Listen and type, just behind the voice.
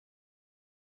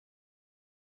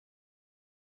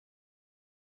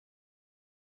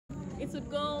It would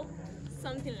go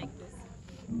something like this.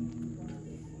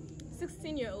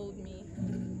 16-year-old me.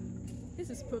 This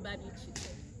is probably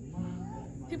cheating.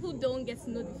 People don't get to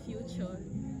know the future,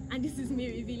 and this is me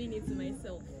revealing it to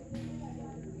myself.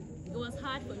 It was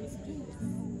hard for me to do this,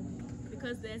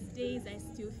 because there's days I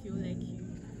still feel like you.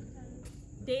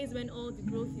 Days when all the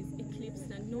growth is eclipsed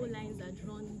and no lines are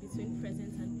drawn between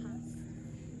present and past.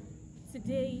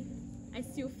 Today, I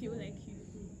still feel like you.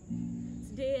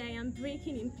 Today, I am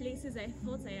breaking in places I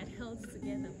thought I had held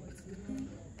together,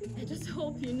 but I just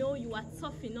hope you know you are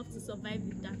tough enough to survive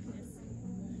the darkness.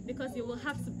 Because you will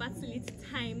have to battle it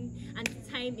time and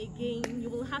time again. You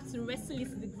will have to wrestle it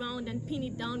to the ground and pin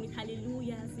it down with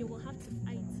hallelujahs. You will have to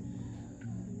fight.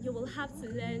 You will have to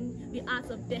learn the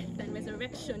art of death and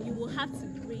resurrection. You will have to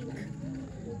break.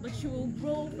 But you will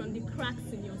grow from the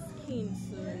cracks in your skin,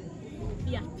 so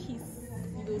be at peace.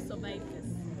 You will survive this.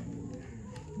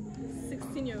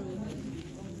 16-year-old.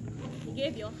 You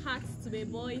gave your heart to a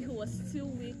boy who was too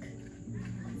weak,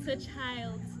 to a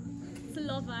child, to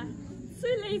lover,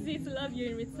 too lazy to love you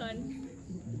in return.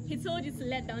 He told you to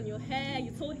let down your hair,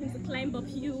 you told him to climb up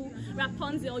you,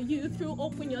 Rapunzel you, threw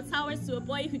open your towers to a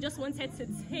boy who just wanted to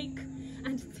take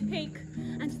and take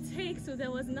and take, so there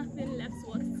was nothing left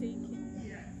worth taking.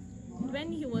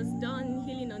 When he was done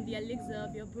healing on the elixir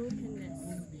of your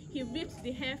brokenness, he ripped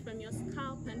the hair from your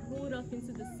scalp and rolled off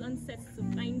into the sunset to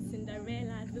find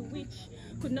Cinderella. The witch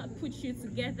could not put you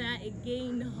together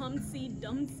again. Humpty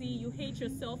Dumpty, you hate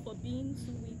yourself for being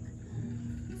too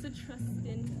weak, so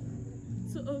trusting,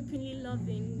 so openly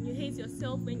loving. You hate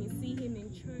yourself when you see him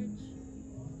in church,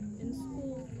 in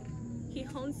school. He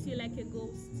haunts you like a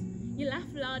ghost. You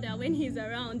laugh louder when he's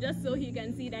around just so he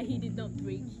can see that he did not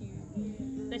break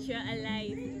you, that you're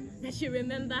alive, that you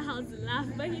remember how to laugh,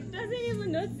 but he doesn't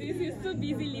even notice. He's so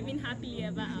busy living happily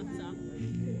ever after.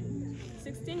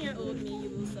 16-year-old me, you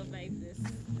will survive this.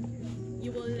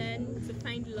 You will learn to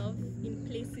find love in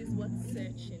places worth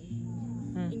searching,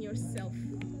 in yourself,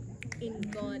 in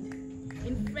God,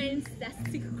 in friends that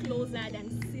stick closer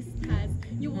than sisters.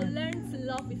 You will learn to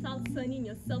love without turning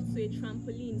yourself to a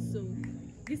trampoline, so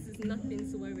this is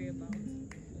nothing to worry about.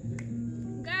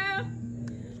 Girl,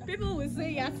 people will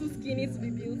say you're too skinny to be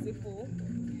beautiful.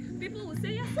 People will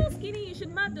say you're so skinny, you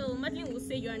should model. Modeling will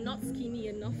say you're not skinny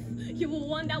enough. You will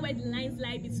wonder where the lines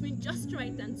lie between just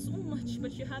right and too much,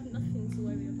 but you have nothing to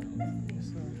worry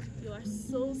about. You are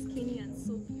so skinny and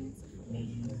so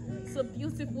beautiful. So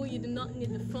beautiful, you do not need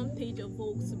the front page of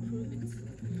Vogue to prove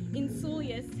it. In 2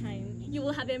 years' time, you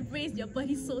will have embraced your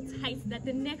body so tight that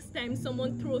the next time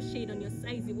someone throws shade on your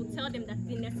size, you will tell them that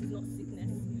thinness is not sickness,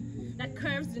 that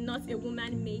curves do not a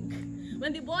woman make.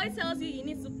 When the boy tells you you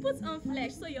need to put on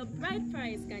flesh so your bride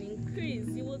price can increase,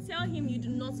 you will tell him you do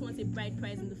not want a bride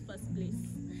price in the first place.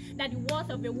 That the worth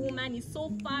of a woman is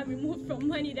so far removed from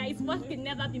money that its worth can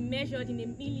never be measured in a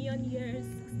million years.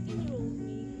 16-year-old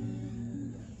me,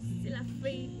 still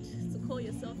afraid to call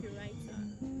yourself a writer,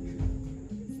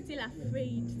 still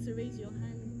afraid to raise your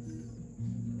hands,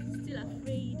 still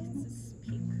afraid to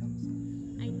speak.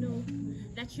 I know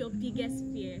that your biggest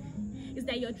fear is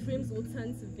that your dreams will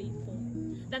turn to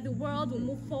vapor, that the world will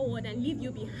move forward and leave you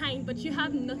behind, but you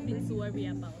have nothing to worry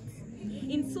about.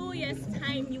 In 2 years'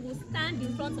 time, you will stand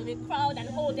in front of a crowd and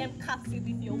hold them captive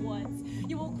with your words.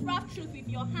 You will craft truth with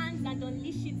your hands and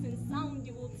unleash it in sound.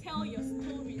 You will tell your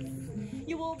stories.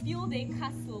 You will build a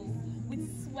castle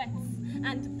with sweat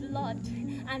and blood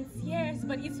and tears,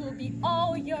 but it will be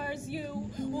all yours. You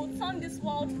will turn this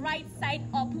world right side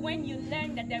up when you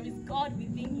learn that there is God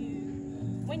within you.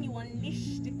 When you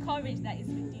unleash the courage that is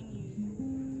within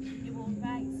you, you will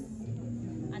rise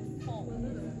and fall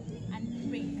and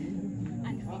break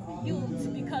and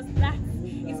rebuild, because that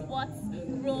is what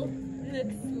growth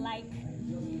looks like.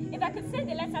 If I could send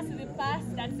a letter to the past,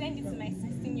 I'd send it to my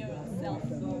 16-year-old self.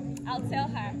 I'll tell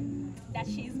her that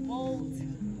she is bold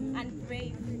and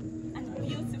brave and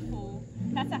beautiful,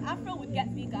 that her afro would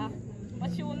get bigger,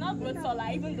 but she will not grow taller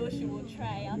even though she will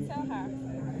try. I'll tell her